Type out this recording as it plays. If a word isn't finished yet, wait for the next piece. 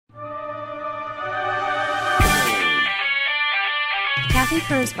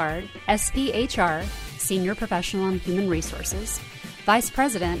Kathy Kurzbard, SPHR, Senior Professional in Human Resources, Vice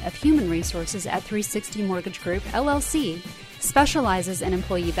President of Human Resources at 360 Mortgage Group, LLC, specializes in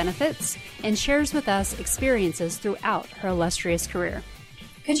employee benefits and shares with us experiences throughout her illustrious career.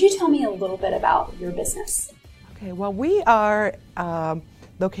 Could you tell me a little bit about your business? Okay, well, we are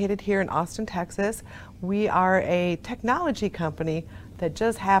located here in Austin, Texas. We are a technology company that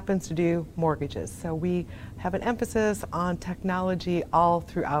just happens to do mortgages. So we have an emphasis on technology all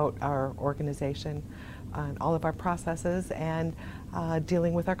throughout our organization, on all of our processes, and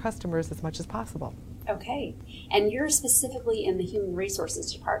dealing with our customers as much as possible. Okay, and you're specifically in the Human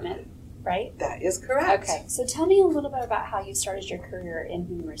Resources Department, right? That is correct. Okay, so tell me a little bit about how you started your career in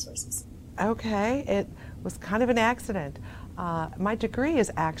Human Resources. Okay, it was kind of an accident. My degree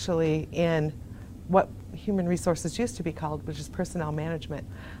is actually in what Human Resources used to be called, which is personnel management.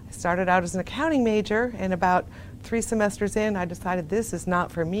 I started out as an accounting major, and about 3 semesters in, I decided this is not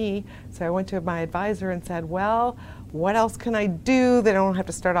for me. So I went to my advisor and said, well, what else can I do that I don't have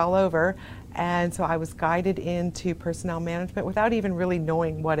to start all over? And so I was guided into personnel management without even really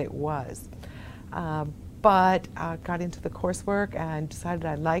knowing what it was. But got into the coursework and decided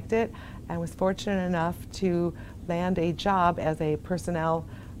I liked it, and was fortunate enough to land a job as a personnel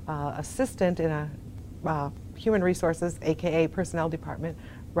assistant in a human resources, aka personnel department,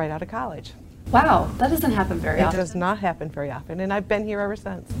 right out of college. Wow, that doesn't happen very often. It does not happen very often, and I've been here ever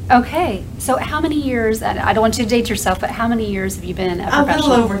since. Okay, so how many years, and I don't want you to date yourself, but how many years have you been a professional? A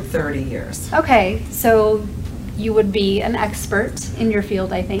little over 30 years. Okay, so you would be an expert in your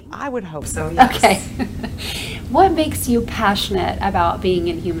field, I think. I would hope so, yes. Okay. What makes you passionate about being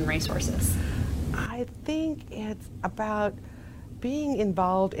in human resources? I think it's about being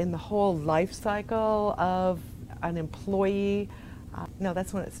involved in the whole life cycle of an employee. No,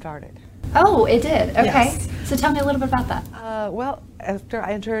 that's when it started. Oh, it did? Okay. Yes. So tell me a little bit about that. Well, after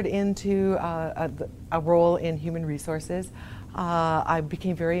I entered into a role in human resources, I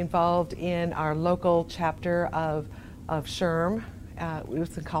became very involved in our local chapter of SHRM. It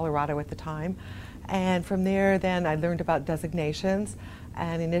was in Colorado at the time. And from there, then I learned about designations.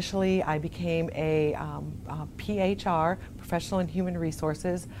 And initially, I became a PHR, Professional in Human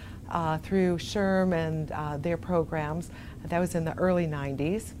Resources, through SHRM and their programs. That was in the early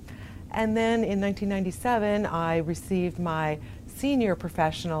 90s. And then in 1997, I received my Senior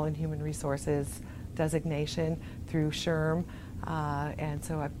Professional in Human Resources designation through SHRM. And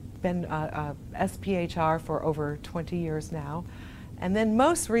so I've been a SPHR for over 20 years now. And then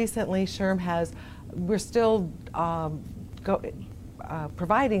most recently, SHRM we're still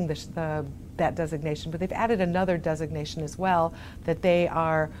providing that designation, but they've added another designation as well that they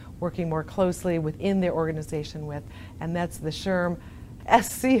are working more closely within their organization with, and that's the SHRM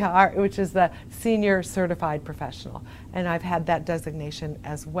SCR, which is the Senior Certified Professional. And I've had that designation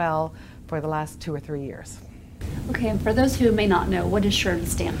as well for the last 2 or 3 years. Okay, and for those who may not know, what does SHRM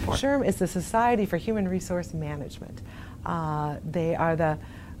stand for? SHRM is the Society for Human Resource Management. They are the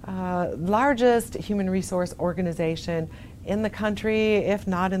largest human resource organization in the country, if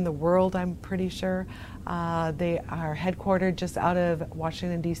not in the world, I'm pretty sure. They are headquartered just out of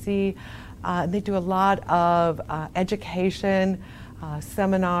Washington, D.C. They do a lot of education,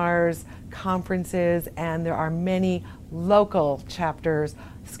 seminars, conferences, and there are many local chapters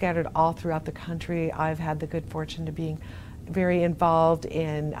scattered all throughout the country. I've had the good fortune to being very involved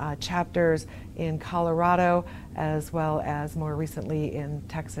in chapters in Colorado, as well as more recently in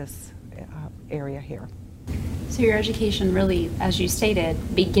Texas area here. So your education really, as you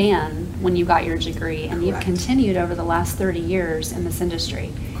stated, began when you got your degree, and you've continued over the last 30 years in this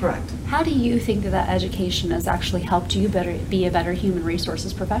industry. Correct. How do you think that education has actually helped you be a better human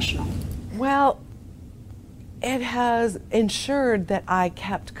resources professional? Well, it has ensured that I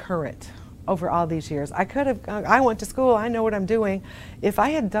kept current over all these years. I went to school, I know what I'm doing. If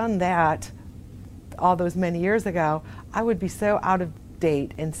I had done that all those many years ago, I would be so out of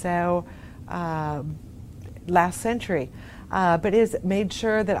date and so last century. But it has made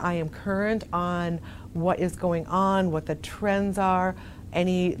sure that I am current on what is going on, what the trends are,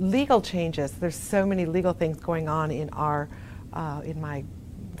 any legal changes. There's so many legal things going on in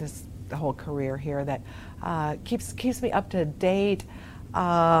the whole career here that keeps me up to date.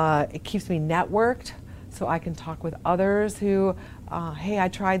 It keeps me networked, so I can talk with others who, hey, I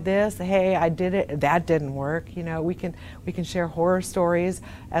tried this. Hey, I did it. That didn't work. You know, we can share horror stories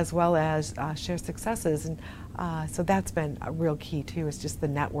as well as share successes, and so that's been a real key too. Is just the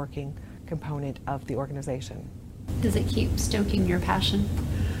networking component of the organization. Does it keep stoking your passion?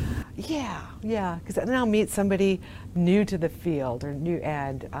 Yeah, because then I'll meet somebody new to the field or new,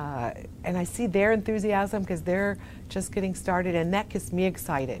 and I see their enthusiasm because they're just getting started, and that gets me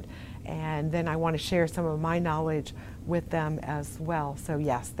excited. And then I want to share some of my knowledge with them as well. So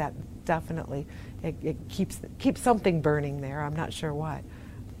yes, that definitely it keeps something burning there. I'm not sure what.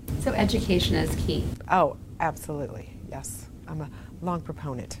 So education is key. Oh, absolutely. Yes, I'm a long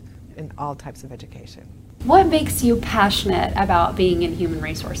proponent in all types of education. What makes you passionate about being in human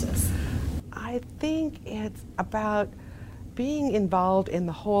resources? I think it's about being involved in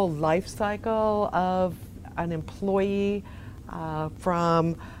the whole life cycle of an employee,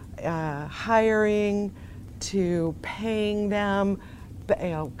 from hiring to paying them,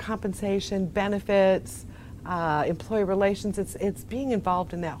 compensation, benefits, employee relations. It's being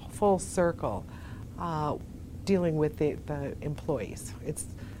involved in that full circle, dealing with the employees. It's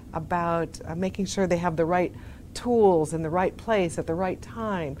about making sure they have the right tools in the right place at the right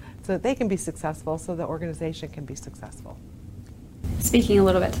time so that they can be successful, so the organization can be successful. Speaking a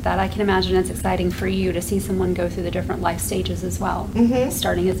little bit to that, I can imagine it's exciting for you to see someone go through the different life stages as well.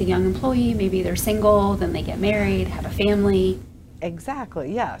 Starting as a young employee, maybe they're single, then they get married, have a family.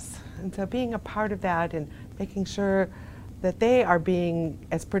 Exactly, yes. And so being a part of that and making sure that they are being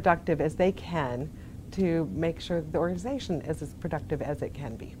as productive as they can to make sure the organization is as productive as it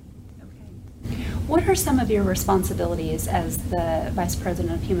can be. Okay. What are some of your responsibilities as the Vice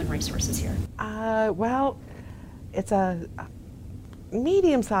President of Human Resources here? Well, it's a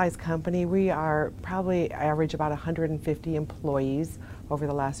medium-sized company. We are probably average about 150 employees over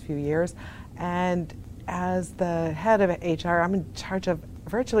the last few years. And as the head of HR, I'm in charge of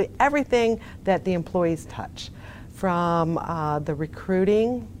virtually everything that the employees touch, from the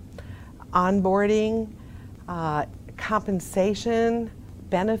recruiting, onboarding, compensation,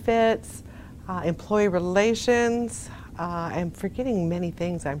 benefits, employee relations. I'm forgetting many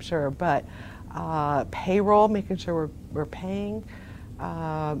things, I'm sure, but payroll, making sure we're paying,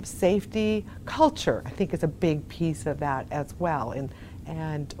 safety, culture, I think is a big piece of that as well,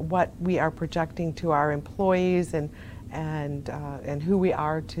 and what we are projecting to our employees and who we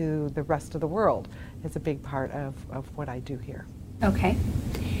are to the rest of the world is a big part of what I do here. Okay.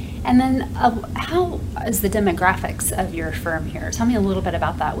 And then how is the demographics of your firm here? Tell me a little bit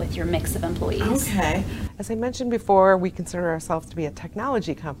about that with your mix of employees. Okay. As I mentioned before, we consider ourselves to be a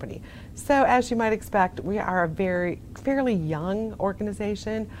technology company. So as you might expect, we are a fairly young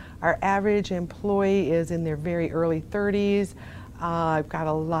organization. Our average employee is in their very early 30s. I've got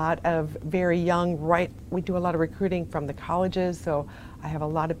a lot of very young, we do a lot of recruiting from the colleges, so I have a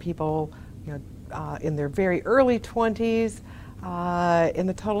lot of people, in their very early 20s. In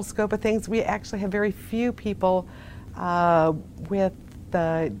the total scope of things, we actually have very few people with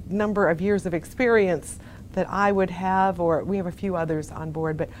the number of years of experience that I would have, or we have a few others on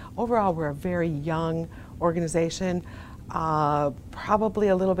board, but overall we're a very young organization, probably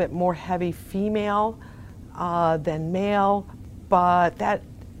a little bit more heavy female than male, but that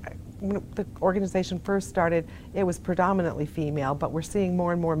when the organization first started, it was predominantly female, but we're seeing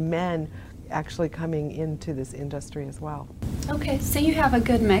more and more men actually coming into this industry as well. Okay, so you have a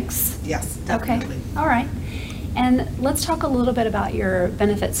good mix. Yes, definitely. Okay, all right. And let's talk a little bit about your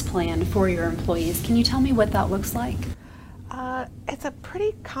benefits plan for your employees. Can you tell me what that looks like? It's a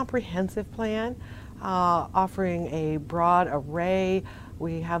pretty comprehensive plan, offering a broad array.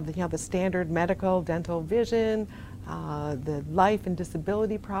 We have the standard medical, dental, vision, the life and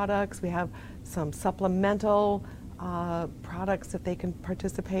disability products. We have some supplemental products that they can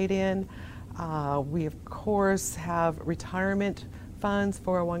participate in. We, of course, have retirement funds,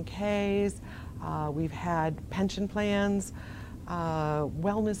 401ks. We've had pension plans,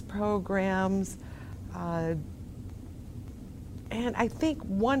 wellness programs, and I think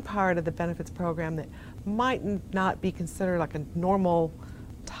one part of the benefits program that might not be considered like a normal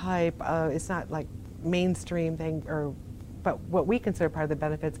type, it's not like mainstream thing, but what we consider part of the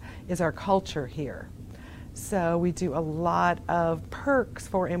benefits is our culture here. So we do a lot of perks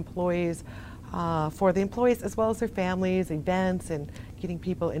for employees, for the employees as well as their families, events, and getting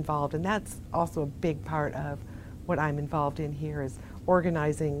people involved. And that's also a big part of what I'm involved in here, is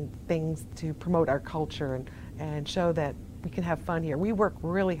organizing things to promote our culture and show that we can have fun here. We work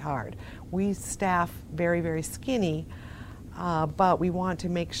really hard. We staff very, very skinny, but we want to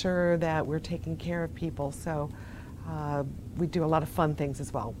make sure that we're taking care of people. So we do a lot of fun things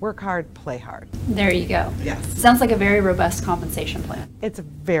as well. Work hard, play hard. There you go. Yes. Sounds like a very robust compensation plan. It's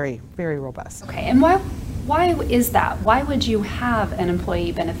very, very robust. Okay, and why is that? Why would you have an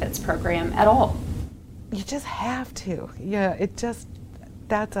employee benefits program at all? You just have to. Yeah,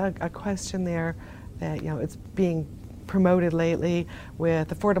 that's a question there that, it's being promoted lately with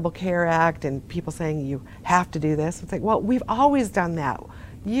Affordable Care Act and people saying you have to do this. It's like, well, we've always done that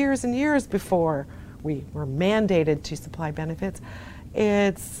years and years before we were mandated to supply benefits.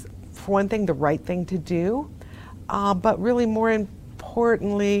 It's, for one thing, the right thing to do, but really more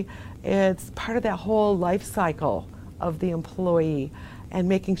importantly, it's part of that whole life cycle of the employee and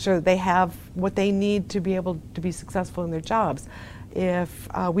making sure that they have what they need to be able to be successful in their jobs. If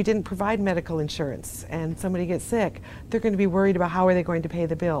we didn't provide medical insurance and somebody gets sick, they're going to be worried about how are they going to pay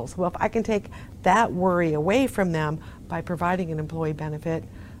the bills. Well, if I can take that worry away from them by providing an employee benefit,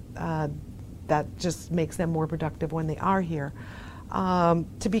 that just makes them more productive when they are here.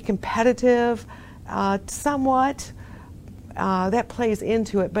 To be competitive, somewhat, that plays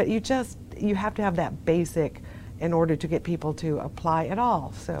into it, but you have to have that basic in order to get people to apply at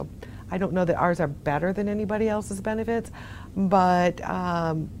all. So I don't know that ours are better than anybody else's benefits, but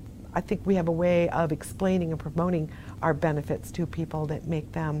I think we have a way of explaining and promoting our benefits to people that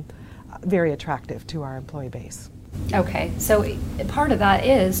make them very attractive to our employee base. Okay, so part of that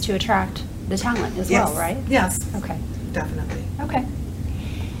is to attract the talent as well, right? Yes. Okay. Definitely. Okay.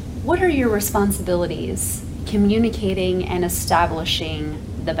 What are your responsibilities communicating and establishing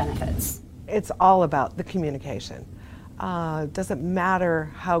the benefits? It's all about the communication. Doesn't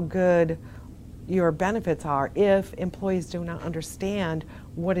matter how good your benefits are if employees do not understand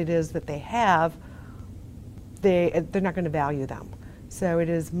what it is that they have, they're not going to value them. So it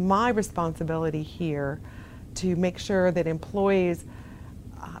is my responsibility here to make sure that employees,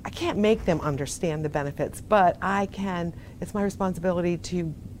 I can't make them understand the benefits, but it's my responsibility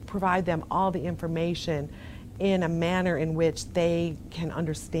to provide them all the information in a manner in which they can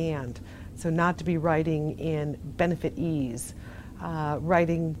understand. So not to be writing in benefit ease,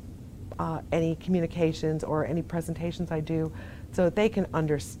 writing any communications or any presentations I do so that they can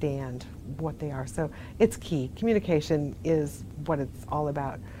understand what they are. So it's key. Communication is what it's all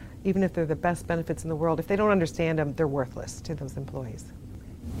about. Even if they're the best benefits in the world, if they don't understand them, they're worthless to those employees.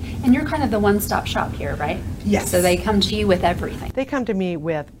 And you're kind of the one-stop shop here, right? Yes. So they come to you with everything. They come to me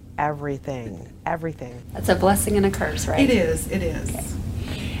with everything. That's a blessing and a curse, right? It is. Okay.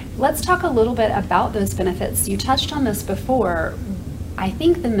 Let's talk a little bit about those benefits. You touched on this before. I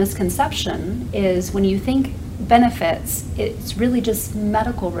think the misconception is when you think benefits, it's really just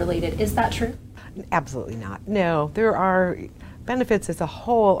medical related. Is that true? Absolutely not. No, there are benefits as a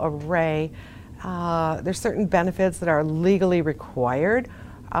whole array. There's certain benefits that are legally required,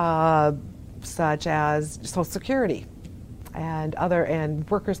 such as Social Security and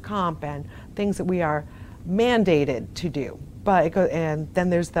workers' comp and things that we are mandated to do. But and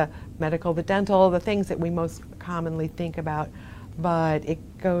then there's the medical, the dental, the things that we most commonly think about. But it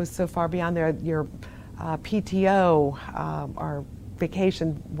goes so far beyond there. Your PTO or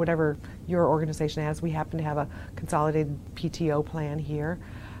vacation, whatever your organization has. We happen to have a consolidated PTO plan here.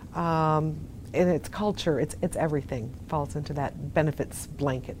 And it's culture, it's everything falls into that benefits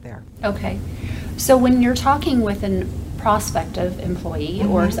blanket there. Okay. So when you're talking with a prospective employee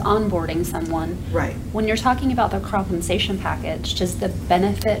or onboarding someone, right? When you're talking about the compensation package, does the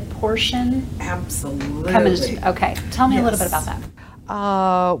benefit portion absolutely come into? Okay. Tell me a little bit about that.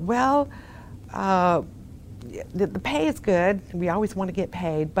 The pay is good. We always want to get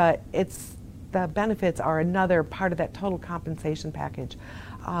paid, but the benefits are another part of that total compensation package.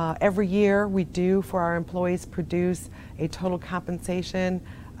 Every year we do for our employees produce a total compensation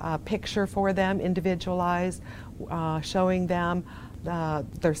picture for them, individualized, showing them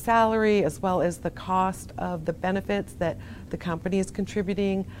their salary as well as the cost of the benefits that the company is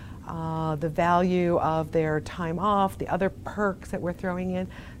contributing, the value of their time off, the other perks that we're throwing in.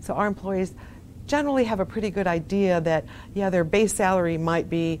 So our employees generally have a pretty good idea that, yeah, their base salary might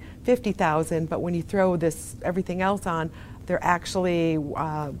be $50,000, but when you throw everything else on, they're actually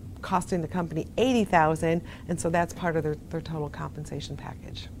costing the company $80,000, and so that's part of their total compensation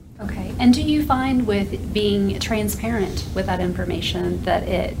package. Okay. And do you find with being transparent with that information that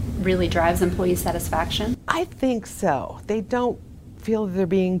it really drives employee satisfaction? I think so. They don't feel that they're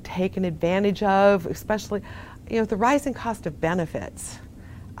being taken advantage of, especially, the rising cost of benefits.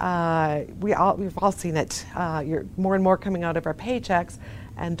 We've all seen it. You're more and more coming out of our paychecks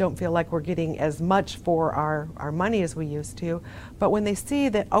and don't feel like we're getting as much for our money as we used to. But when they see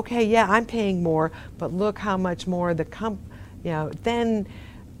that, okay, yeah, I'm paying more, but look how much more then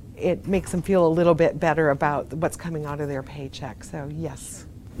it makes them feel a little bit better about what's coming out of their paycheck. So yes.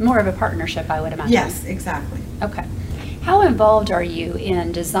 More of a partnership, I would imagine. Yes, exactly. Okay. How involved are you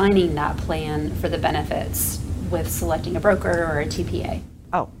in designing that plan for the benefits with selecting a broker or a TPA?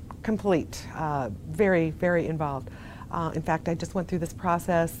 Oh, complete. Very, very involved. In fact, I just went through this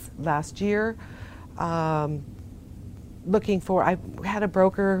process last year. I had a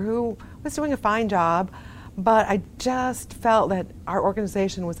broker who was doing a fine job, but I just felt that our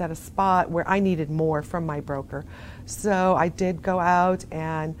organization was at a spot where I needed more from my broker. So I did go out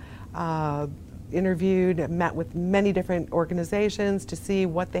and interviewed, met with many different organizations to see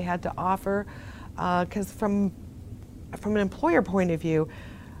what they had to offer. Because from an employer point of view,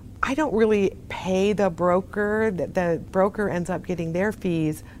 I don't really pay the broker. The broker ends up getting their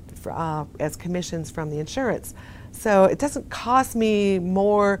fees as commissions from the insurance. So it doesn't cost me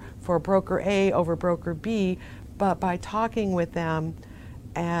more for broker A over broker B, but by talking with them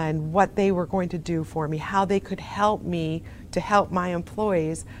and what they were going to do for me, how they could help me to help my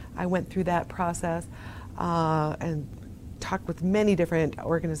employees, I went through that process and talked with many different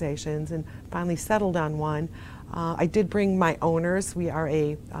organizations and finally settled on one. I did bring my owners. We are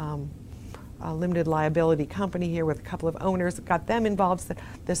a limited liability company here with a couple of owners, got them involved, said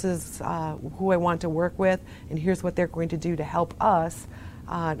this is who I want to work with and here's what they're going to do to help us.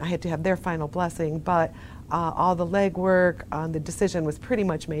 I had to have their final blessing, but all the legwork, the decision was pretty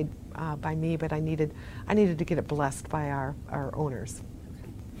much made by me, but I needed to get it blessed by our owners.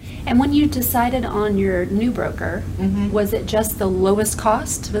 And when you decided on your new broker, was it just the lowest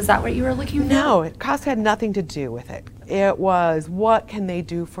cost? Was that what you were looking for? No, cost had nothing to do with it. It was what can they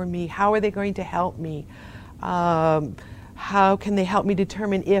do for me? How are they going to help me? How can they help me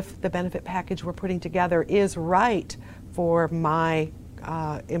determine if the benefit package we're putting together is right for my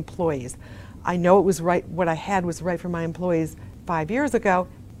employees? I know it was right, what I had was right for my employees 5 years ago.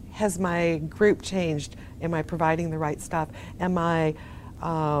 Has my group changed? Am I providing the right stuff? Am I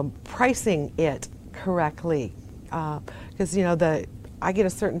pricing it correctly? Because I get a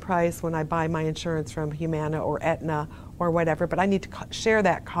certain price when I buy my insurance from Humana or Aetna or whatever, but I need to share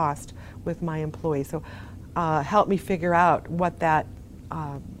that cost with my employees. So help me figure out what that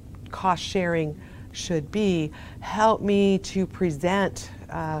cost sharing should be. Help me to present,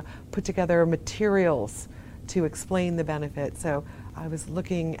 put together materials to explain the benefit. So I was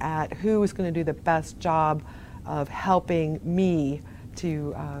looking at who was going to do the best job of helping me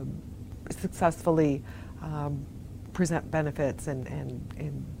to successfully present benefits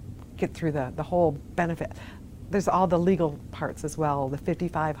and get through the whole benefit. There's all the legal parts as well, the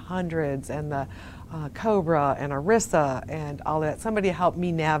 5500s and the COBRA and ERISA and all that. Somebody help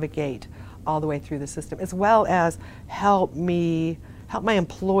me navigate all the way through the system, as well as help my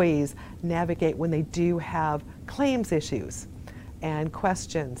employees navigate when they do have claims issues and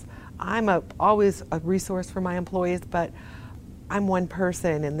questions. I'm always a resource for my employees, but I'm one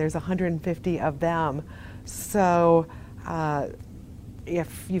person and there's 150 of them. So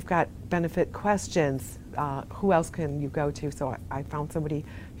if you've got benefit questions, who else can you go to? So I found somebody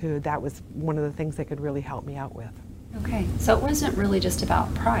who that was one of the things they could really help me out with. Okay, so it wasn't really just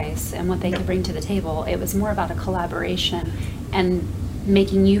about price and what they could bring to the table. It was more about a collaboration and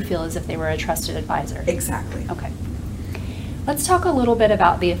making you feel as if they were a trusted advisor. Exactly. Okay. Let's talk a little bit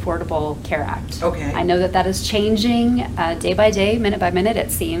about the Affordable Care Act. Okay. I know that is changing day by day, minute by minute,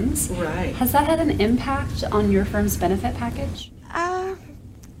 it seems. Right. Has that had an impact on your firm's benefit package?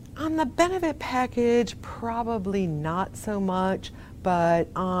 On the benefit package, probably not so much, but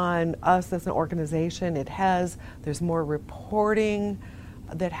on us as an organization, it has. There's more reporting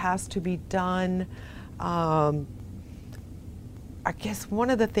that has to be done. I guess one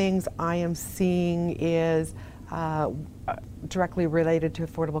of the things I am seeing is directly related to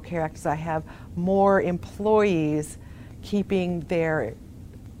Affordable Care Act is I have more employees keeping their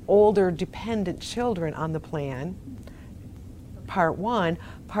older dependent children on the plan. Part one.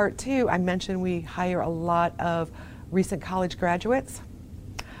 Part two, I mentioned we hire a lot of recent college graduates.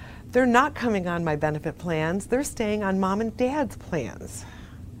 They're not coming on my benefit plans. They're staying on mom and dad's plans.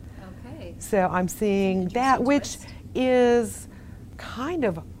 Okay. So I'm seeing that, which is kind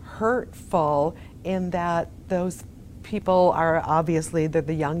of hurtful in that those people are obviously they're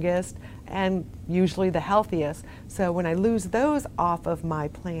the youngest and usually the healthiest. So when I lose those off of my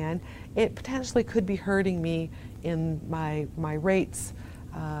plan, it potentially could be hurting me in my rates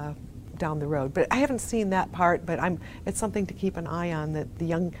down the road. But I haven't seen that part, but it's something to keep an eye on, that the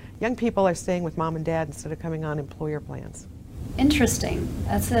young people are staying with mom and dad instead of coming on employer plans. Interesting.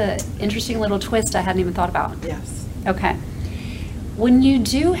 That's an interesting little twist I hadn't even thought about. Yes. Okay. When you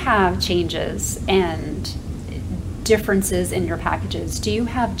do have changes and differences in your packages, do you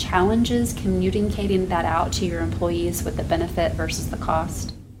have challenges communicating that out to your employees with the benefit versus the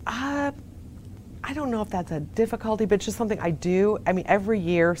cost? I don't know if that's a difficulty, but it's just something I do. I mean, every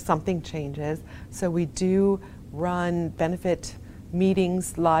year something changes. So we do run benefit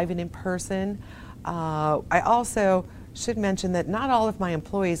meetings live and in person. I also should mention that not all of my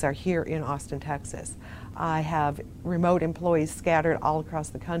employees are here in Austin, Texas. I have remote employees scattered all across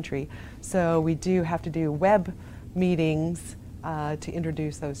the country, so we do have to do web meetings to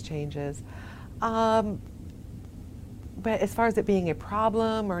introduce those changes. But as far as it being a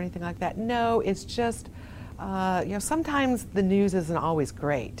problem or anything like that, no, it's just, sometimes the news isn't always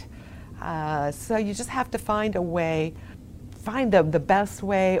great. So you just have to find a way, find the best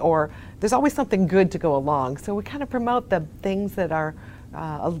way, or there's always something good to go along. So we kind of promote the things that are,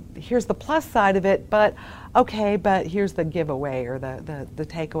 here's the plus side of it, but okay, but here's the giveaway or the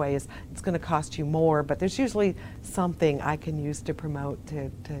takeaway is it's going to cost you more, but there's usually something I can use to promote to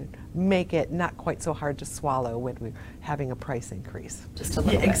make it not quite so hard to swallow when we're having a price increase. Just a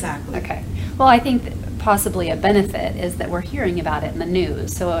little bit. Exactly. Okay. Well, I think that possibly a benefit is that we're hearing about it in the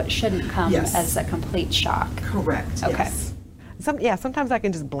news, so it shouldn't come as a complete shock. Correct. Okay. Yes. Sometimes I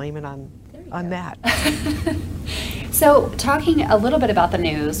can just blame it on that. So talking a little bit about the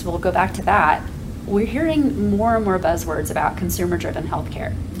news, we'll go back to that. We're hearing more and more buzzwords about consumer-driven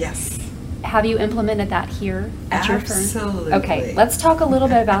healthcare. Yes. Have you implemented that here at your firm? Absolutely. Okay, let's talk a little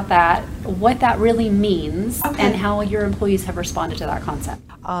bit about that, what that really means, and how your employees have responded to that concept.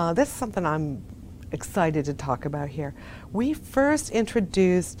 This is something I'm excited to talk about here. We first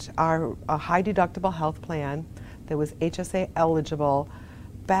introduced our high deductible health plan that was HSA eligible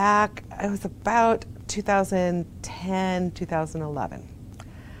back, it was about 2010, 2011.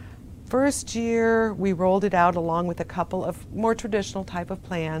 First year, we rolled it out along with a couple of more traditional type of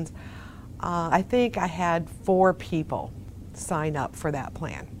plans. I think I had 4 people sign up for that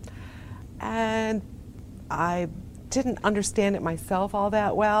plan. And I didn't understand it myself all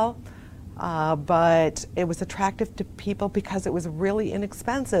that well, but it was attractive to people because it was really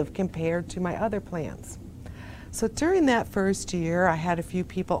inexpensive compared to my other plans. So during that first year, I had a few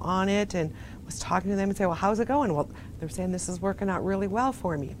people on it and was talking to them and say, well, how's it going? Well, they're saying this is working out really well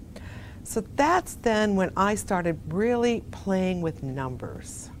for me. So that's then when I started really playing with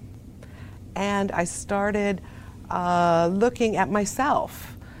numbers. And I started looking at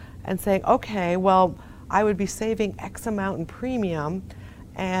myself and saying, okay, well, I would be saving X amount in premium.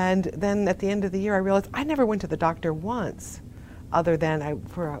 And then at the end of the year, I realized I never went to the doctor once other than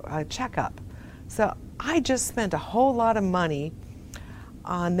for a checkup. So I just spent a whole lot of money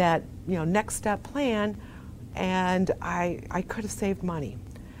on that next step plan, and I could have saved money.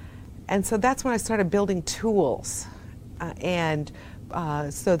 And so that's when I started building tools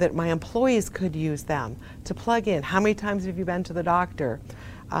so that my employees could use them to plug in. How many times have you been to the doctor?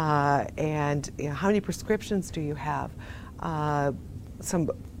 And how many prescriptions do you have? Some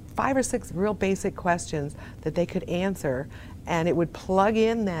 5 or 6 real basic questions that they could answer, and it would plug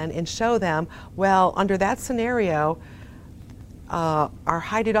in then and show them, well, under that scenario, our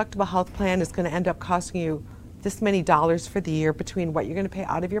high deductible health plan is going to end up costing you this many dollars for the year between what you're going to pay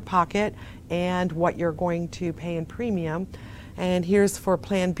out of your pocket and what you're going to pay in premium. And here's for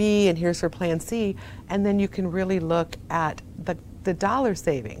plan B and here's for plan C. And then you can really look at the dollar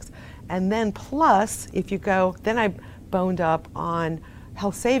savings. And then plus, if you go, then I boned up on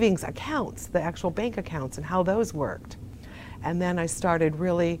health savings accounts, the actual bank accounts and how those worked. And then I started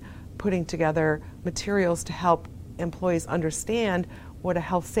really putting together materials to help employees understand what a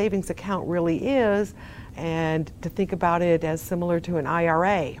health savings account really is, and to think about it as similar to an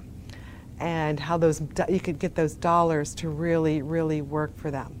IRA, and how you could get those dollars to really, really work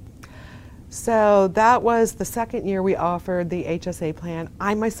for them. So that was the second year we offered the HSA plan.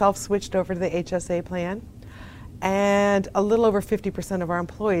 I myself switched over to the HSA plan, and a little over 50% of our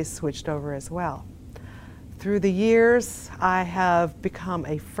employees switched over as well. Through the years, I have become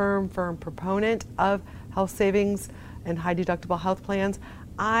a firm proponent of health savings and high deductible health plans.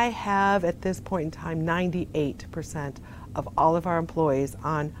 I have, at this point in time, 98% of all of our employees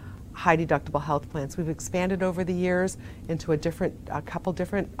on high deductible health plans. We've expanded over the years into a couple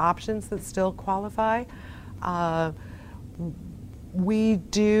different options that still qualify. We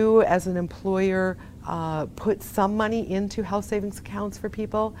do, as an employer, put some money into health savings accounts for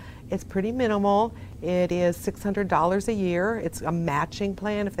people. It's pretty minimal. It is $600 a year. It's a matching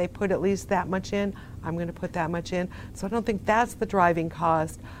plan. If they put at least that much in, I'm going to put that much in. So I don't think that's the driving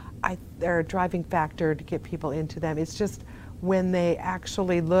cost or a driving factor to get people into them. It's just when they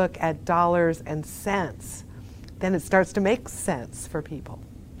actually look at dollars and cents, then it starts to make sense for people.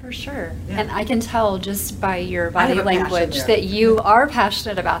 For sure. Yeah. And I can tell just by your body language that you are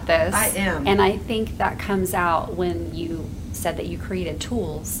passionate about this. I am. And I think that comes out when you said that you created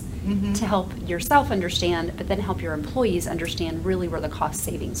tools to help yourself understand, but then help your employees understand really where the cost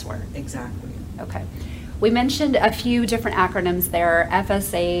savings were. Exactly. Okay. We mentioned a few different acronyms there,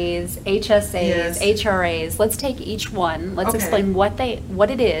 FSAs, HSAs, Yes. HRAs. Let's take each one. Let's Okay. explain what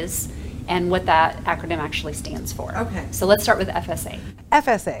it is and what that acronym actually stands for. Okay. So let's start with FSA.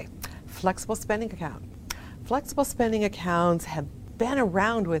 FSA, Flexible Spending Account. Flexible spending accounts have been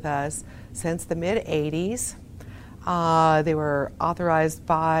around with us since the mid-'80s. They were authorized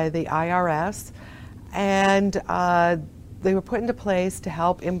by the IRS, and they were put into place to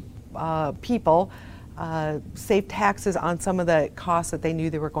help people save taxes on some of the costs that they knew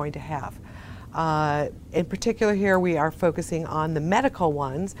they were going to have. In particular here we are focusing on the medical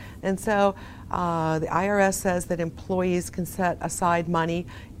ones, and so the IRS says that employees can set aside money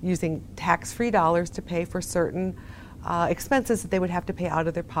using tax-free dollars to pay for certain expenses that they would have to pay out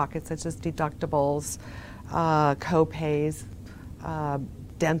of their pockets, such as deductibles, co-pays,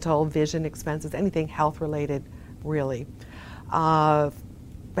 dental, vision expenses, anything health-related, really.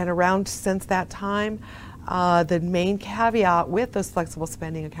 Been around since that time. The main caveat with those flexible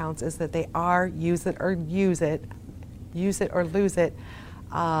spending accounts is that they are use it or lose it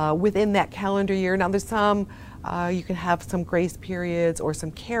within that calendar year. Now there's some, you can have some grace periods or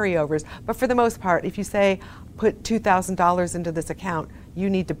some carryovers, but for the most part, if you say put $2,000 into this account, you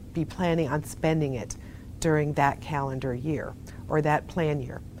need to be planning on spending it during that calendar year or that plan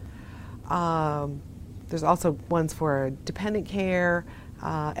year. There's also ones for dependent care,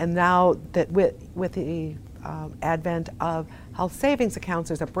 and now that with the advent of health savings accounts,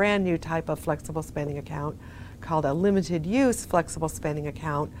 there's a brand new type of flexible spending account called a limited use flexible spending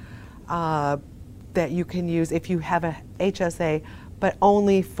account that you can use if you have a HSA, but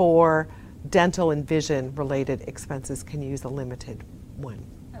only for dental and vision related expenses can use a limited one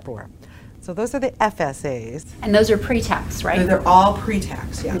for. So those are the FSAs. And those are pre-tax, right? They're all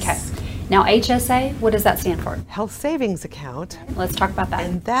pre-tax, yes. Okay. Now HSA, what does that stand for? Health savings account. Let's talk about that.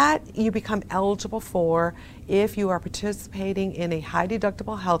 And that you become eligible for if you are participating in a high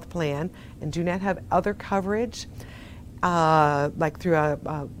deductible health plan and do not have other coverage, like through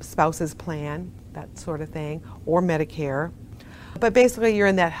a spouse's plan, that sort of thing, or Medicare. But basically you're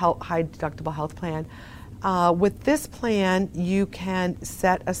in that high deductible health plan. With this plan, you can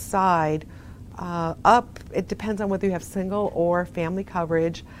set aside it depends on whether you have single or family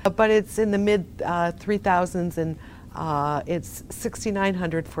coverage, but it's in the mid 3,000s, and it's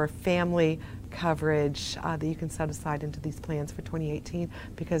 $6,900 for family coverage that you can set aside into these plans for 2018,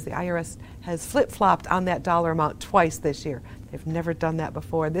 because the IRS has flip-flopped on that dollar amount twice this year. They've never done that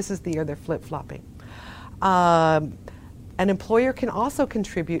before. This is the year they're flip-flopping. An employer can also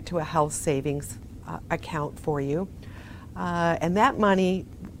contribute to a health savings account for you, and that money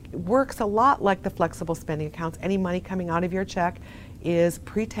works a lot like the flexible spending accounts. Any money coming out of your check is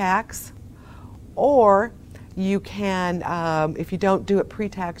pre-tax, or you can, if you don't do it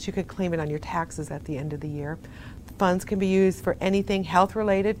pre-tax, you could claim it on your taxes at the end of the year. The funds can be used for anything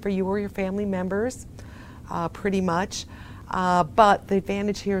health-related for you or your family members, pretty much. But the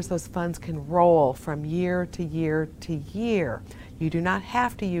advantage here is those funds can roll from year to year to year. You do not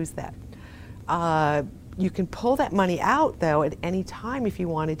have to use that. You can pull that money out, though, at any time if you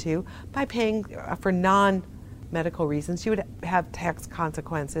wanted to by paying for non-medical reasons. You would have tax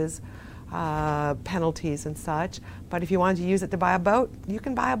consequences, penalties and such. But if you wanted to use it to buy a boat, you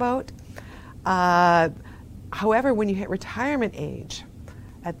can buy a boat. However, when you hit retirement age,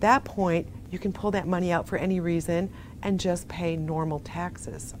 at that point, you can pull that money out for any reason and just pay normal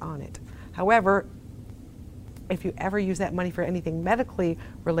taxes on it. However, if you ever use that money for anything medically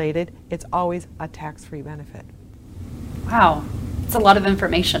related, it's always a tax-free benefit. Wow, it's a lot of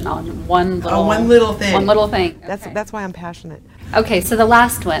information on one little thing. One little thing. That's why I'm passionate. Okay, so the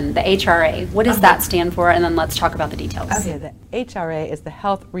last one, the HRA, what does that stand for? And then let's talk about the details. Okay, the HRA is the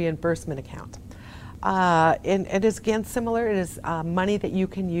Health Reimbursement Account. And it is, again, similar. It is money that you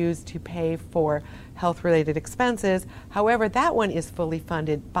can use to pay for health-related expenses. However, that one is fully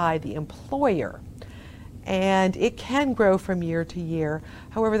funded by the employer, and it can grow from year to year.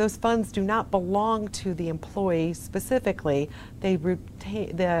 However, those funds do not belong to the employee specifically.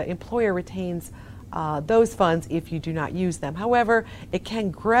 The employer retains those funds if you do not use them. However, it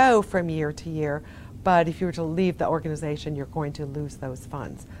can grow from year to year, but if you were to leave the organization, you're going to lose those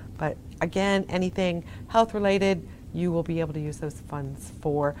funds. But again, anything health related, you will be able to use those funds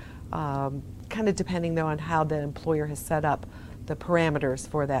for, kind of depending though on how the employer has set up the parameters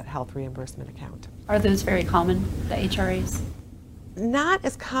for that health reimbursement account. Are those very common, the HRAs? Not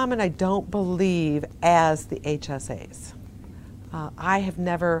as common, I don't believe, as the HSAs. I have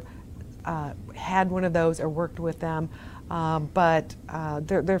never had one of those or worked with them, but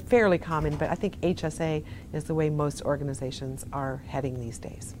they're fairly common, but I think HSA is the way most organizations are heading these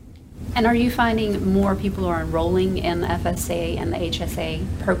days. And are you finding more people are enrolling in the FSA and the HSA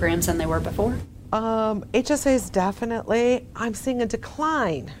programs than they were before? HSAs definitely. I'm seeing a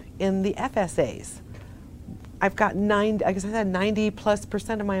decline in the FSAs. I've got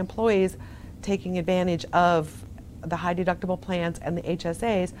 90+% of my employees taking advantage of the high deductible plans and the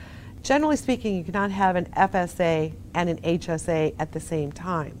HSAs. Generally speaking, you cannot have an FSA and an HSA at the same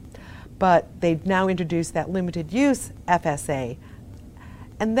time. But they've now introduced that limited use FSA.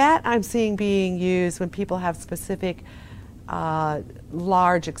 And that I'm seeing being used when people have specific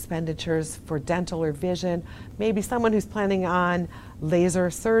large expenditures for dental or vision. Maybe someone who's planning on laser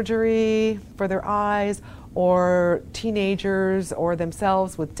surgery for their eyes, or teenagers or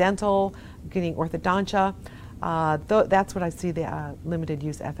themselves with dental, getting orthodontia. That's what I see the limited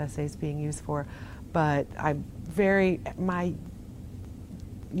use FSAs being used for. But I'm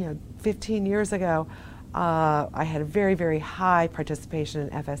 15 years ago, I had a very, very high participation in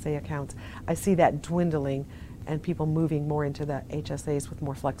FSA accounts. I see that dwindling and people moving more into the HSAs with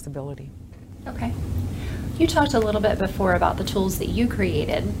more flexibility. Okay. You talked a little bit before about the tools that you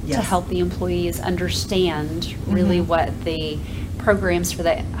created to help the employees understand really what the programs for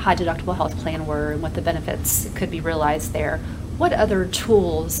the high deductible health plan were and what the benefits could be realized there. What other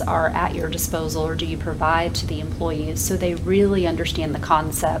tools are at your disposal or do you provide to the employees so they really understand the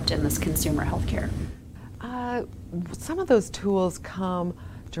concept in this consumer health care? Some of those tools come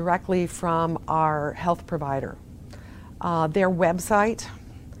directly from our health provider. Their website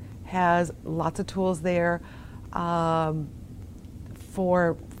has lots of tools there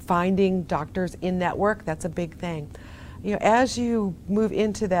for finding doctors in network. That's a big thing. As you move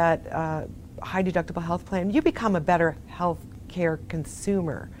into that high deductible health plan, you become a better health care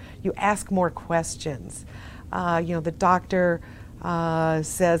consumer. You ask more questions. The doctor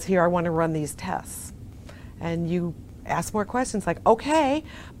says, here, I want to run these tests. And you ask more questions like, okay,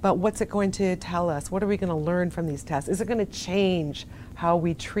 but what's it going to tell us? What are we going to learn from these tests? Is it going to change how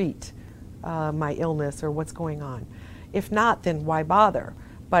we treat my illness or what's going on? If not, then why bother?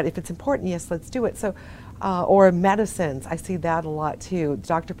 But if it's important, yes, let's do it. So, or medicines, I see that a lot too. The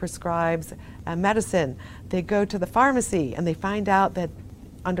doctor prescribes a medicine. They go to the pharmacy and they find out that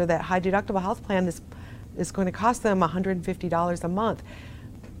under that high deductible health plan, this is going to cost them $150 a month.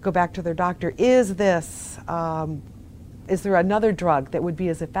 Go back to their doctor. Is there another drug that would be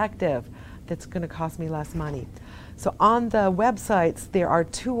as effective that's going to cost me less money? So on the websites, there are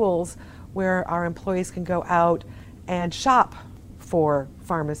tools where our employees can go out and shop for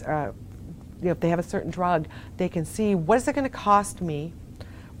pharmacy. If they have a certain drug, they can see what is it going to cost me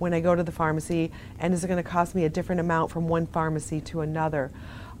when I go to the pharmacy, and is it going to cost me a different amount from one pharmacy to another.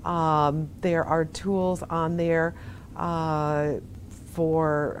 There are tools on there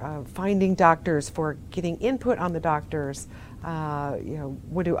for finding doctors, for getting input on the doctors.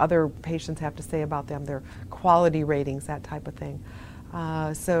 What do other patients have to say about them, their quality ratings, that type of thing.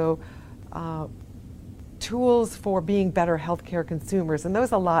 Tools for being better healthcare consumers, and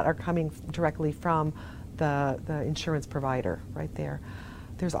those a lot are coming directly from the insurance provider right there.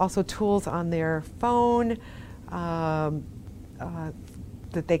 There's also tools on their phone that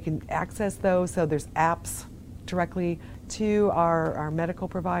they can access those, so there's apps directly to our medical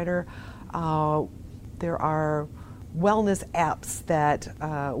provider. There are wellness apps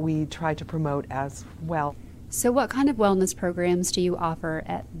that we try to promote as well. So what kind of wellness programs do you offer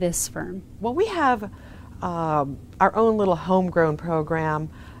at this firm? Well, we have our own little homegrown program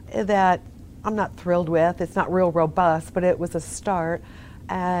that I'm not thrilled with. It's not real robust, but it was a start.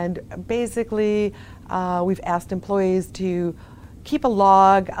 And basically, we've asked employees to keep a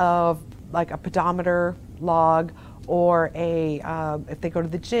log of like a pedometer log, or if they go to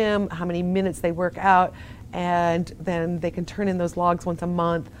the gym, how many minutes they work out, and then they can turn in those logs once a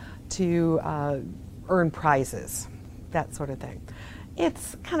month to earn prizes, that sort of thing.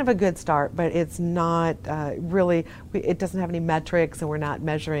 It's kind of a good start, but it's not really, it doesn't have any metrics, and we're not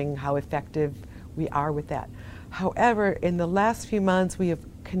measuring how effective we are with that. However, in the last few months, we have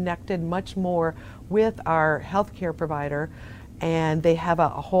connected much more with our healthcare provider, and they have a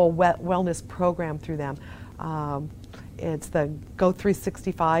whole wellness program through them. It's the Go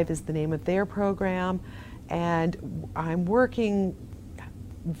 365 is the name of their program, and I'm working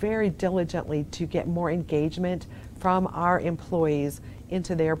very diligently to get more engagement from our employees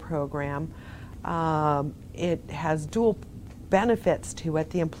into their program. It has dual benefits to it.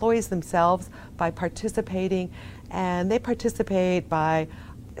 The employees themselves, by participating, and they participate by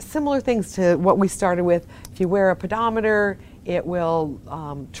similar things to what we started with. If you wear a pedometer, it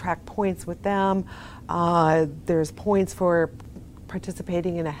will track points with them. There's points for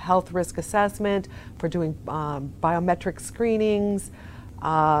participating in a health risk assessment, for doing biometric screenings,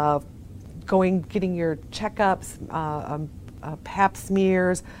 getting your checkups, pap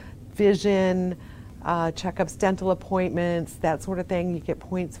smears, vision checkups, dental appointments, that sort of thing. You get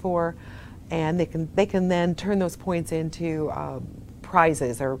points for, and they can then turn those points into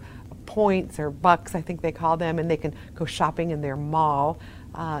prizes or points or bucks, I think they call them, and they can go shopping in their mall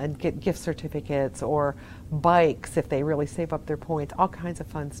and get gift certificates or bikes if they really save up their points, all kinds of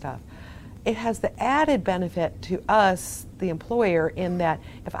fun stuff. It has the added benefit to us, the employer, in that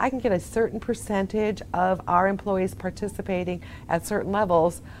if I can get a certain percentage of our employees participating at certain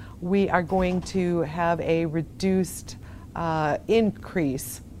levels, we are going to have a reduced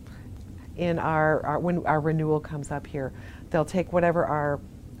increase in when our renewal comes up here. They'll take whatever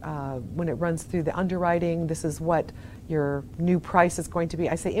when it runs through the underwriting, this is what your new price is going to be.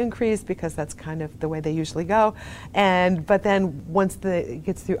 I say increase because that's kind of the way they usually go. But then once it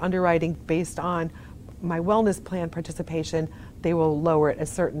gets through underwriting based on my wellness plan participation, they will lower it a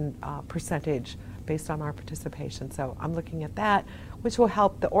certain percentage based on our participation. So I'm looking at that, which will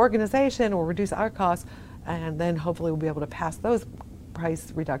help the organization or reduce our costs, and then hopefully we'll be able to pass those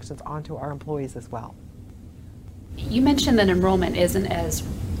price reductions onto our employees as well. You mentioned that enrollment isn't as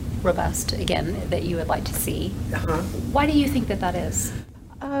robust, again, that you would like to see. Why do you think that is?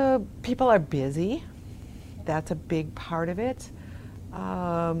 People are busy. That's a big part of it.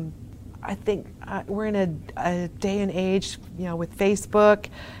 I think we're in a day and age, with Facebook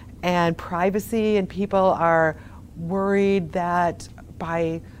and privacy, and people are worried that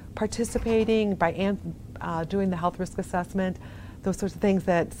by participating, by doing the health risk assessment, those sorts of things,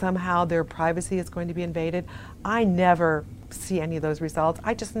 that somehow their privacy is going to be invaded. I never see any of those results.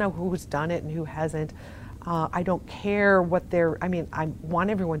 I just know who's done it and who hasn't. I don't care what I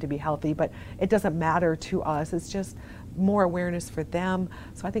want everyone to be healthy, but it doesn't matter to us. It's just more awareness for them.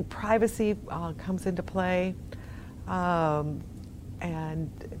 So I think privacy comes into play. And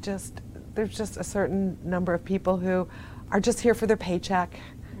there's just a certain number of people who are just here for their paycheck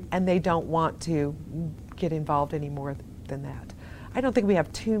and they don't want to get involved any more than that. I don't think we have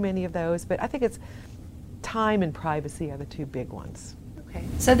too many of those, but I think it's time and privacy are the two big ones. Okay.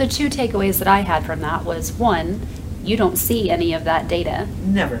 So the two takeaways that I had from that was, one, you don't see any of that data.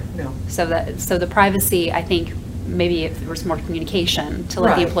 Never, no. So the privacy, I think maybe if there was more communication to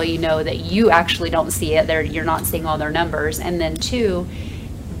let the employee know that you actually don't see it, you're not seeing all their numbers. And then two,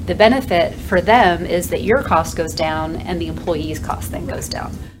 the benefit for them is that your cost goes down and the employee's cost then goes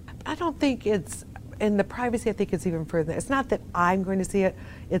down. I don't think it's, in the privacy, I think it's even further. It's not that I'm going to see it,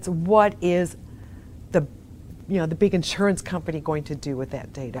 it's what is the big insurance company going to do with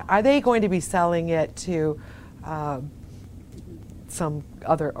that data? Are they going to be selling it to some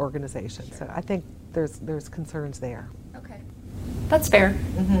other organization? Sure. So I think there's concerns there. Okay, that's fair.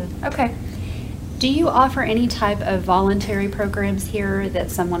 Mm-hmm. Okay. Do you offer any type of voluntary programs here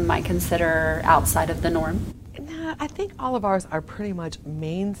that someone might consider outside of the norm? No, I think all of ours are pretty much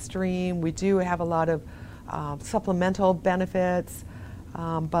mainstream. We do have a lot of supplemental benefits.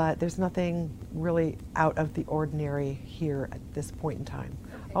 But there's nothing really out of the ordinary here at this point in time.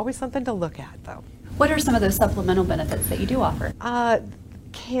 Okay. Always something to look at, though. What are some of those supplemental benefits that you do offer?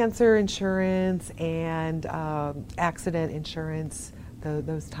 Cancer insurance and accident insurance,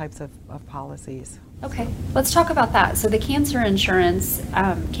 those types of policies. Okay, let's talk about that. So the cancer insurance,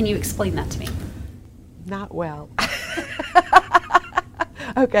 can you explain that to me? Not well.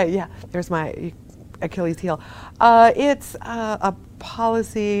 Okay, yeah, there's my Achilles heel. It's a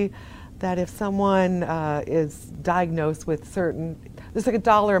policy that if someone is diagnosed with there's like a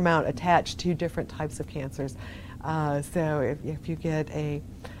dollar amount attached to different types of cancers. So if you get a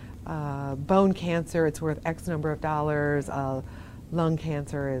bone cancer, it's worth X number of dollars. Lung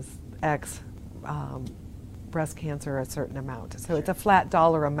cancer is X. Breast cancer, a certain amount. So it's a flat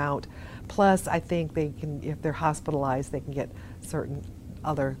dollar amount. Plus, I think they can, if they're hospitalized, they can get certain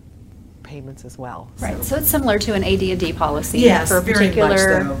other payments as well. Right, so it's similar to an AD&D policy. Yes, for a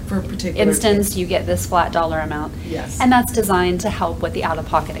particular, for a particular instance, you get this flat dollar amount. Yes. And that's designed to help with the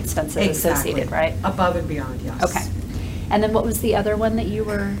out-of-pocket expenses exactly. associated, right? Above and beyond, yes. Okay. And then what was the other one that you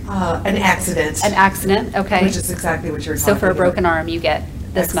were? An accident. An accident, okay. Which is exactly what you're talking about. So for a broken about. arm, you get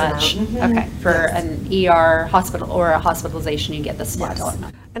this much. Mm-hmm. Okay. For an ER hospital or a hospitalization, you get this flat dollar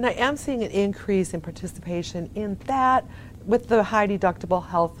amount. And I am seeing an increase in participation in that with the high deductible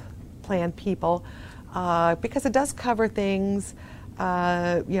health plan people, because it does cover things.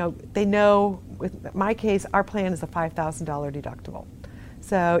 They know, with my case, our plan is a $5,000 deductible.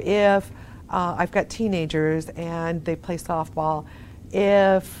 So if I've got teenagers and they play softball,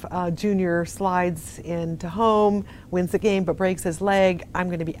 if Junior slides into home, wins the game but breaks his leg, I'm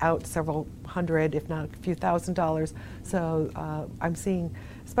going to be out several hundred, if not a few $1,000s. So I'm seeing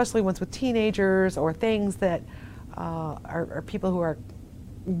especially ones with teenagers or things that are people who are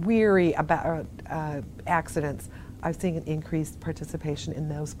weary about accidents. I've seen an increased participation in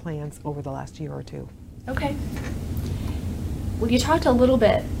those plans over the last year or two. Okay. Well, you talked a little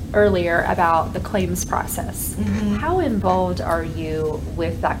bit earlier about the claims process. Mm-hmm. How involved are you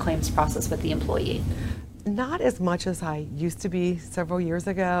with that claims process with the employee? Not as much as I used to be several years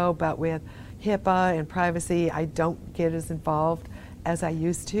ago, but with HIPAA and privacy, I don't get as involved as I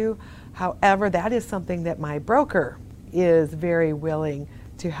used to. However, that is something that my broker is very willing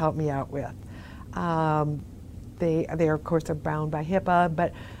to help me out with. They of course are bound by HIPAA,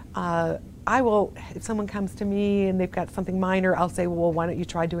 but I will, if someone comes to me and they've got something minor, I'll say, well, why don't you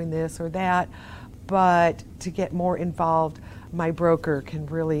try doing this or that? But to get more involved, my broker can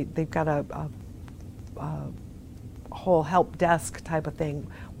really, they've got a whole help desk type of thing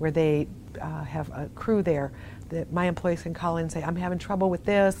where they have a crew there that my employees can call in and say, I'm having trouble with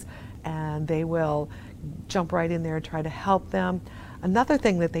this, and they will jump right in there and try to help them. Another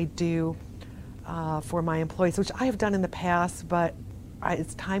thing that they do for my employees, which I have done in the past, but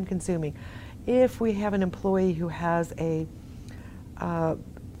it's time consuming. If we have an employee who has a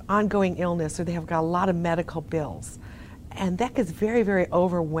ongoing illness or they have got a lot of medical bills, and that gets very, very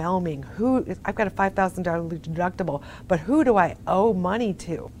overwhelming. I've got a $5,000 deductible, but who do I owe money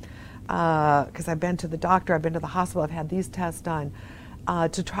to? Because I've been to the doctor, I've been to the hospital, I've had these tests done,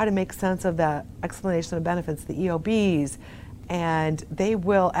 to try to make sense of the explanation of benefits, the EOBs, and they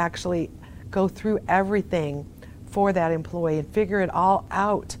will actually go through everything for that employee and figure it all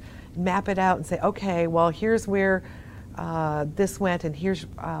out, map it out and say, okay, well, here's where this went, and here's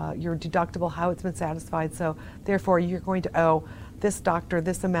your deductible, how it's been satisfied, so therefore you're going to owe this doctor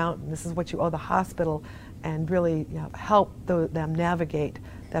this amount, and this is what you owe the hospital, and really help them navigate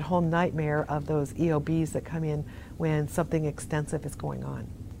that whole nightmare of those EOBs that come in when something extensive is going on.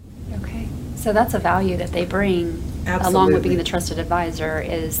 Okay, so that's a value that they bring. Absolutely. Along with being the trusted advisor,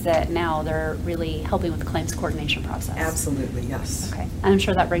 is that now they're really helping with the claims coordination process. Absolutely, yes. Okay, and I'm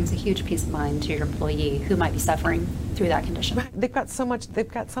sure that brings a huge peace of mind to your employee who might be suffering through that condition. They've got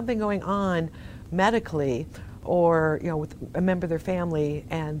something going on medically, or with a member of their family,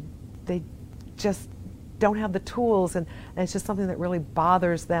 and they just don't have the tools, and it's just something that really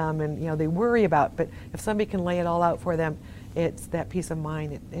bothers them, and they worry about. But if somebody can lay it all out for them, it's that peace of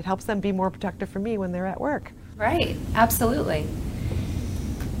mind. It helps them be more protective for me when they're at work. Right, absolutely.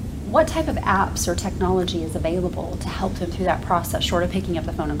 What type of apps or technology is available to help them through that process, short of picking up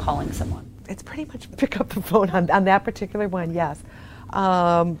the phone and calling someone? It's pretty much pick up the phone on that particular one, yes.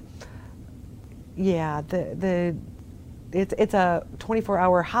 Yeah, it's a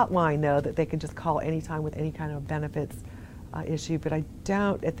 24-hour hotline, though, that they can just call anytime with any kind of benefits issue, but I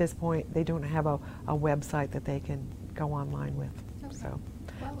doubt at this point they don't have a website that they can go online with. Okay. So,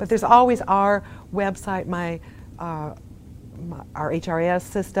 well, but there's always our website, our HRS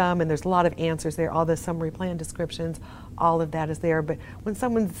system, and there's a lot of answers there, all the summary plan descriptions, all of that is there. But when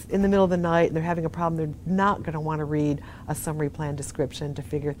someone's in the middle of the night and they're having a problem, they're not going to want to read a summary plan description to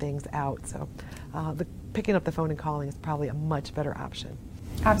figure things out. So picking up the phone and calling is probably a much better option.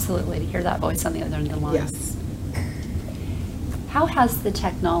 Absolutely, to hear that voice on the other end of the line. Yes. How has the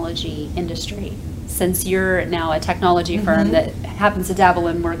technology industry, since you're now a technology firm that happens to dabble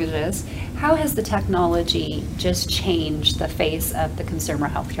in mortgages, how has the technology just changed the face of the consumer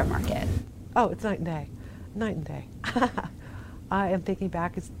healthcare market? Oh, it's night and day. Night and day. I am thinking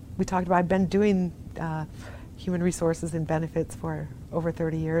back, as we talked about, I've been doing human resources and benefits for over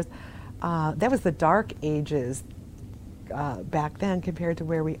 30 years. That was the dark ages back then compared to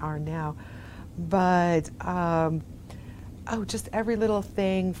where we are now. But just every little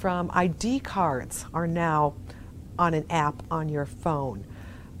thing from ID cards are now on an app on your phone.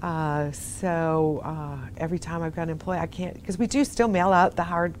 So every time I've got an employee, I can't, because we do still mail out the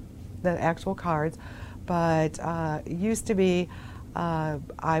actual cards, but it used to be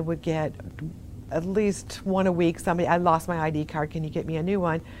I would get at least one a week. Somebody, I lost my ID card, can you get me a new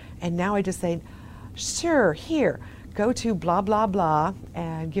one? And now I just say, sure, here, go to blah, blah, blah,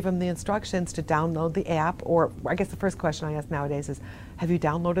 and give them the instructions to download the app. Or I guess the first question I ask nowadays is, have you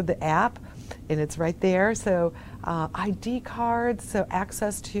downloaded the app? And it's right there. So ID cards, so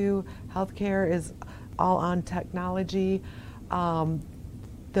access to healthcare is all on technology.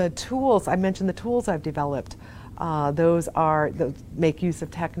 The tools, I mentioned the tools I've developed. Those make use of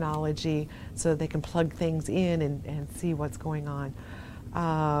technology so they can plug things in and see what's going on.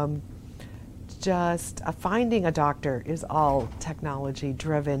 Just finding a doctor is all technology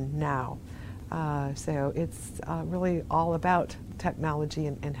driven now. So it's really all about technology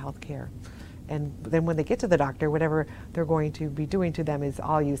and healthcare. And then when they get to the doctor, whatever they're going to be doing to them is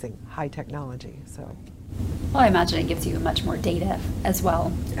all using high technology. So, well, I imagine it gives you much more data as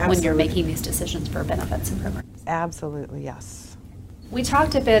well when you're making these decisions for benefits and programs. Absolutely, yes. We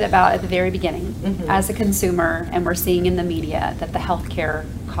talked a bit about at the very beginning, as a consumer, and we're seeing in the media that the healthcare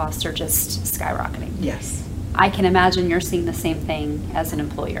costs are just skyrocketing. Yes. I can imagine you're seeing the same thing as an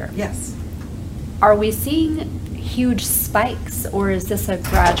employer. Yes. Are we seeing huge spikes, or is this a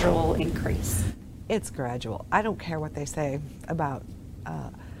gradual increase? It's gradual. I don't care what they say about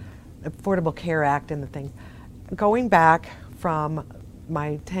Affordable Care Act and the things. Going back from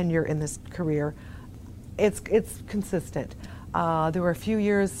my tenure in this career, it's consistent. There were a few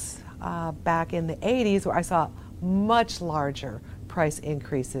years back in the 80s where I saw much larger price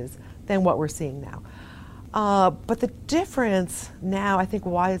increases than what we're seeing now. But the difference now, I think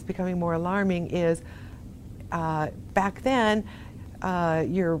why it's becoming more alarming is back then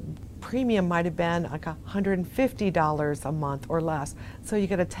your premium might have been like $150 a month or less. So you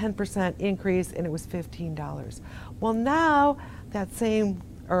get a 10% increase and it was $15. Well, now that same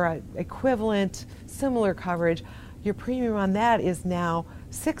or equivalent similar coverage, your premium on that is now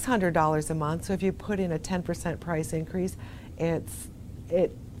 $600 a month. So if you put in a 10% price increase, it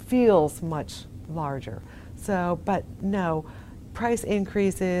feels much larger. So, but no, price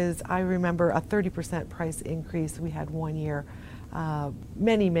increases, I remember a 30% price increase we had one year,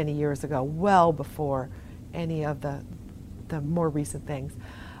 many, many years ago, well before any of the more recent things.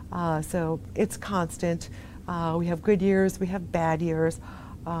 So it's constant. We have good years, we have bad years.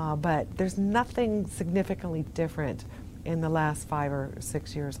 But there's nothing significantly different in the last 5 or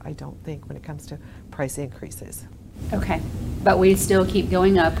 6 years, I don't think, when it comes to price increases. Okay, but we still keep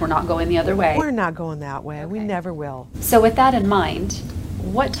going up. We're not going the other way. We're not going that way. Okay. We never will. So with that in mind,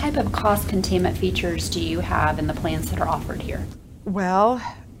 what type of cost containment features do you have in the plans that are offered here? Well,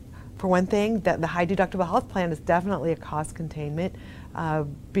 for one thing, the high deductible health plan is definitely a cost containment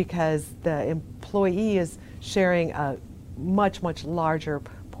because the employee is sharing a much, much larger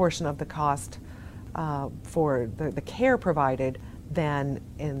portion of the cost for the care provided than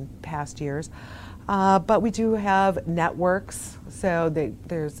in past years. But we do have networks, so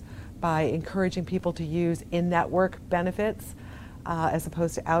there's by encouraging people to use in-network benefits as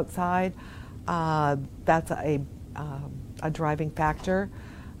opposed to outside. That's a driving factor.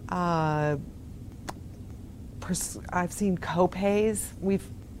 I've seen co-pays. We've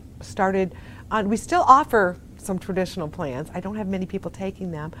started on, we still offer some traditional plans. I don't have many people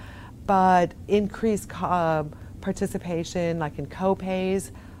taking them, but increased participation, like in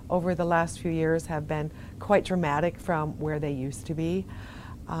co-pays, over the last few years have been quite dramatic from where they used to be,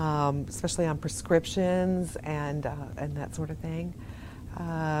 especially on prescriptions and that sort of thing.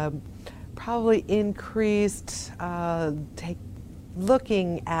 Probably increased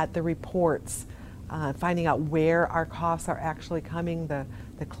looking at the reports, finding out where our costs are actually coming, the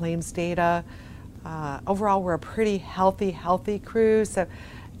claims data. Overall, we're a pretty healthy crew, so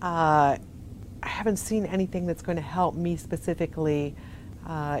I haven't seen anything that's going to help me specifically.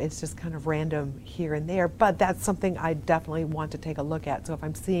 It's just kind of random here and there, but that's something I definitely want to take a look at. So if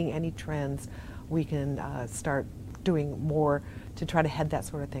I'm seeing any trends, we can start doing more to try to head that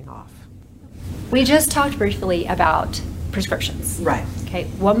sort of thing off. We just talked briefly about prescriptions. Right. Okay,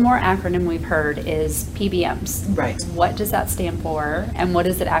 one more acronym we've heard is PBMs. Right. What does that stand for, and what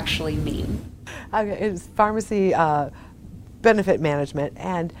does it actually mean? It's pharmacy benefit management,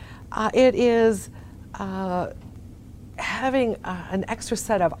 and it is having an extra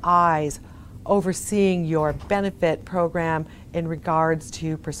set of eyes overseeing your benefit program in regards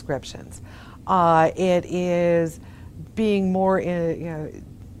to prescriptions. It is being more in,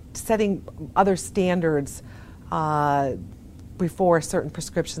 setting other standards before certain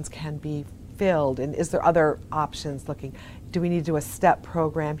prescriptions can be filled, and is there other options looking? Do we need to do a step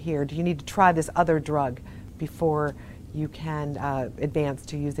program here? Do you need to try this other drug before you can advance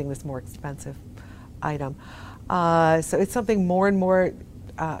to using this more expensive item? So it's something more and more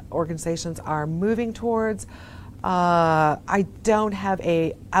organizations are moving towards. I don't have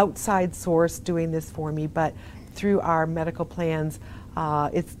a outside source doing this for me, but through our medical plans,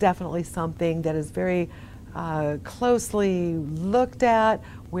 it's definitely something that is very closely looked at.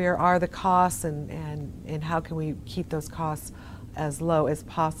 Where are the costs, and how can we keep those costs as low as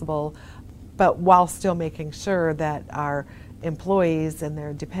possible, but while still making sure that our employees and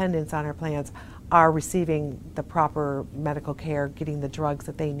their dependents on our plans are receiving the proper medical care, getting the drugs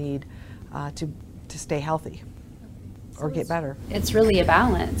that they need to stay healthy or get better. It's really a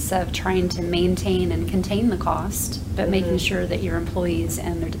balance of trying to maintain and contain the cost, but making sure that your employees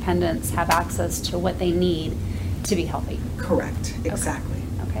and their dependents have access to what they need to be healthy. Correct, exactly.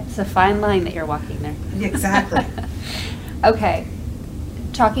 Okay. Okay, it's a fine line that you're walking there. Exactly. Okay,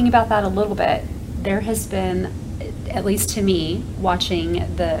 talking about that a little bit, there has been, at least to me,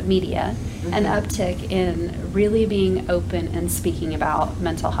 watching the media, an uptick in really being open and speaking about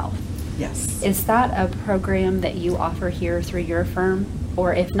mental health. Yes. Is that a program that you offer here through your firm?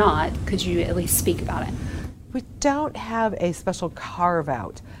 Or if not, could you at least speak about it? We don't have a special carve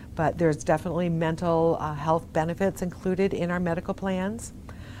out, but there's definitely mental health benefits included in our medical plans.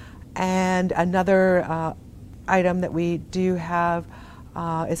 And another item that we do have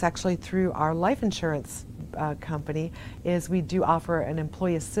is actually through our life insurance company, is we do offer an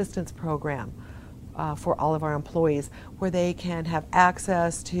employee assistance program for all of our employees, where they can have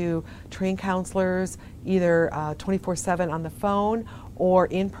access to trained counselors either 24/7 on the phone or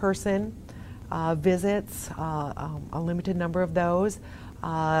in person visits, a limited number of those.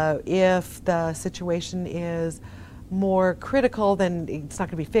 If the situation is more critical, then it's not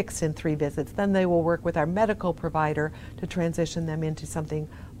going to be fixed in 3 visits. Then they will work with our medical provider to transition them into something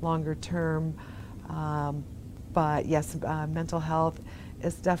longer term. But yes, mental health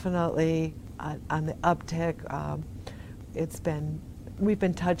is definitely on the uptick. We've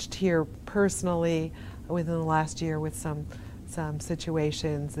been touched here personally within the last year with some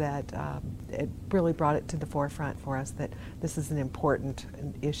situations that it really brought it to the forefront for us that this is an important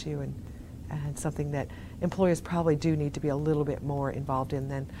issue and something that employers probably do need to be a little bit more involved in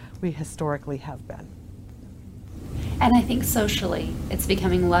than we historically have been. And I think socially, it's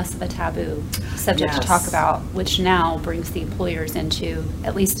becoming less of a taboo subject to Yes. talk about, which now brings the employers into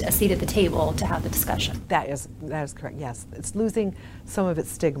at least a seat at the table to have the discussion. That is correct, yes. It's losing some of its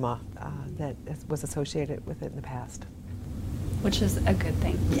stigma that was associated with it in the past. Which is a good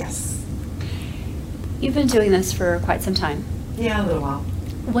thing. Yes. You've been doing this for quite some time. Yeah, a little while.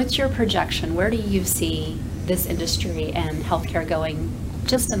 What's your projection? Where do you see this industry and healthcare going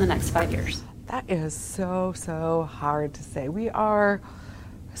just in the next 5 years? That is so hard to say. We are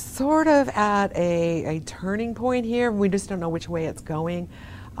sort of at a turning point here. We just don't know which way it's going.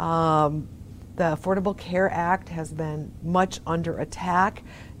 The Affordable Care Act has been much under attack.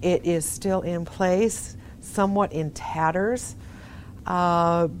 It is still in place, somewhat in tatters.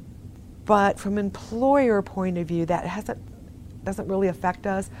 But from an employer point of view, that doesn't really affect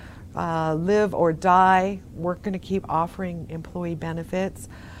us. Live or die, we're going to keep offering employee benefits.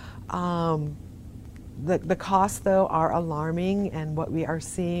 The costs, though, are alarming, and what we are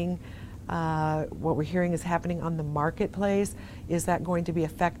seeing, what we're hearing is happening on the marketplace. Is that going to be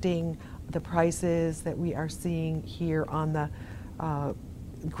affecting the prices that we are seeing here on the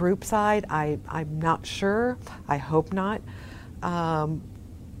group side? I'm not sure. I hope not.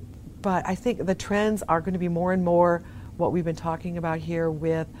 But I think the trends are going to be more and more what we've been talking about here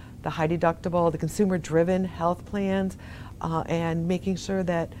with the high deductible, the consumer-driven health plans, and making sure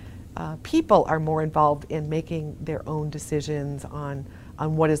that people are more involved in making their own decisions on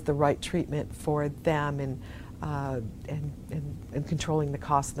what is the right treatment for them and controlling the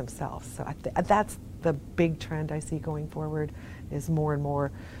costs themselves. So that's the big trend I see going forward, is more and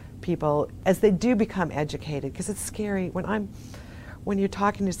more people, as they do become educated, because it's scary when you're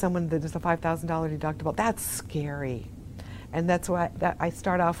talking to someone that is a $5,000 deductible. That's scary. And that's why I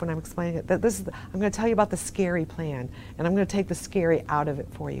start off when I'm explaining it, that I'm going to tell you about the scary plan, and I'm going to take the scary out of it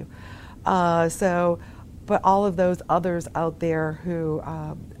for you. But all of those others out there who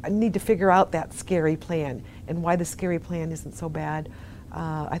need to figure out that scary plan and why the scary plan isn't so bad,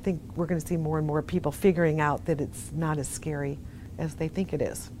 I think we're going to see more and more people figuring out that it's not as scary as they think it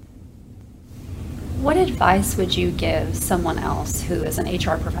is. What advice would you give someone else who is an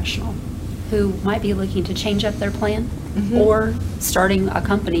HR professional who might be looking to change up their plan or starting a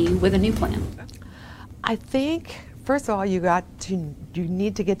company with a new plan? I think, first of all, you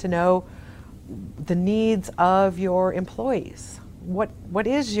need to get to know the needs of your employees. What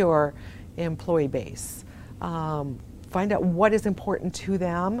is your employee base? Find out what is important to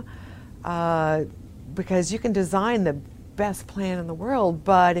them, because you can design the best plan in the world,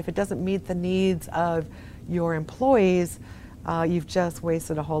 but if it doesn't meet the needs of your employees, you've just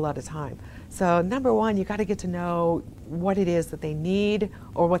wasted a whole lot of time. So number one, you got to get to know what it is that they need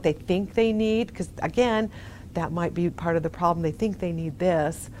or what they think they need, because again, that might be part of the problem. They think they need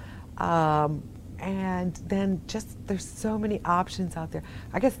this. And then there's so many options out there.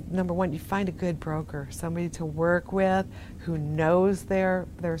 I guess number one, you find a good broker, somebody to work with who knows their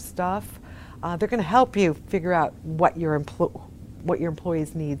stuff. They're going to help you figure out what your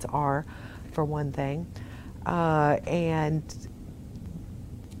employees' needs are, for one thing, and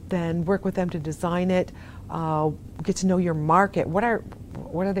then work with them to design it. Get to know your market. What are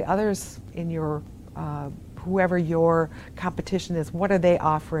the others in your whoever your competition is, what are they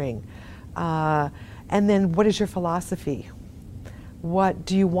offering? And then what is your philosophy? What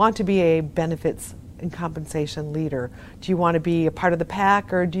do you want to be, a benefits and compensation leader? Do you want to be a part of the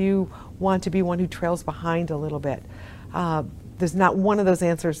pack, or do you want to be one who trails behind a little bit? There's not one of those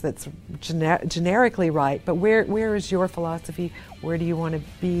answers that's generically right, but where is your philosophy? Where do you want to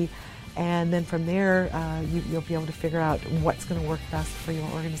be? And then from there, you'll be able to figure out what's going to work best for your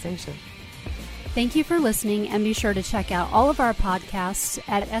organization. Thank you for listening, and be sure to check out all of our podcasts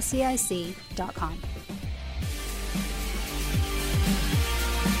at seic.com.